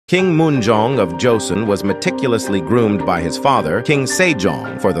King Munjong of Joseon was meticulously groomed by his father, King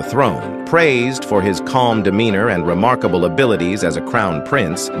Sejong, for the throne. Praised for his calm demeanor and remarkable abilities as a crown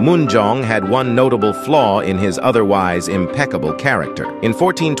prince, Munjong had one notable flaw in his otherwise impeccable character. In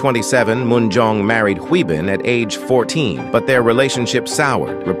 1427, Munjong married Huibin at age 14, but their relationship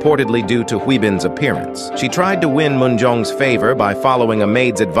soured, reportedly due to Huibin's appearance. She tried to win Munjong's favor by following a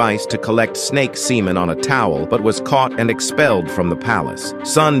maid's advice to collect snake semen on a towel, but was caught and expelled from the palace.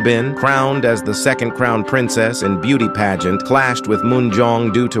 Sunbin, crowned as the second crown princess in beauty pageant, clashed with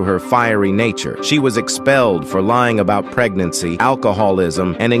Munjong due to her fiery nature. She was expelled for lying about pregnancy,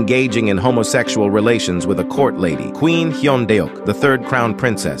 alcoholism, and engaging in homosexual relations with a court lady. Queen Hyundeok, the third crown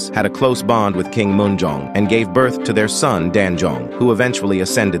princess, had a close bond with King Munjong and gave birth to their son Danjong, who eventually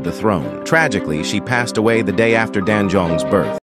ascended the throne. Tragically, she passed away the day after Danjong's birth.